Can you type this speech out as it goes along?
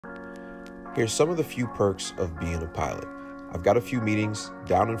Here's some of the few perks of being a pilot. I've got a few meetings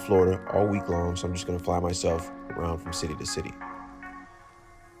down in Florida all week long, so I'm just going to fly myself around from city to city.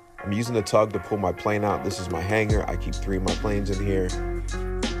 I'm using the tug to pull my plane out. This is my hangar. I keep 3 of my planes in here.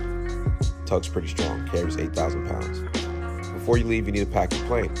 Tug's pretty strong, carries 8,000 pounds. Before you leave, you need to pack your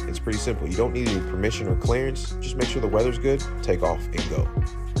plane. It's pretty simple. You don't need any permission or clearance. Just make sure the weather's good, take off and go.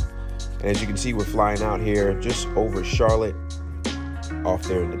 And as you can see, we're flying out here just over Charlotte, off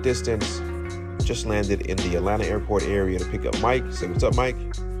there in the distance. Just landed in the Atlanta airport area to pick up Mike. Say what's up, Mike.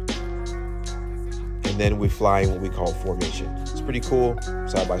 And then we fly in what we call formation. It's pretty cool,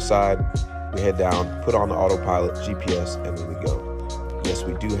 side by side. We head down, put on the autopilot, GPS, and then we go. Yes,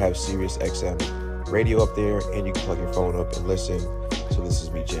 we do have Sirius XM radio up there, and you can plug your phone up and listen. So this is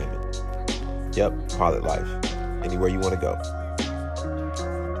me jamming. Yep, pilot life. Anywhere you want to go.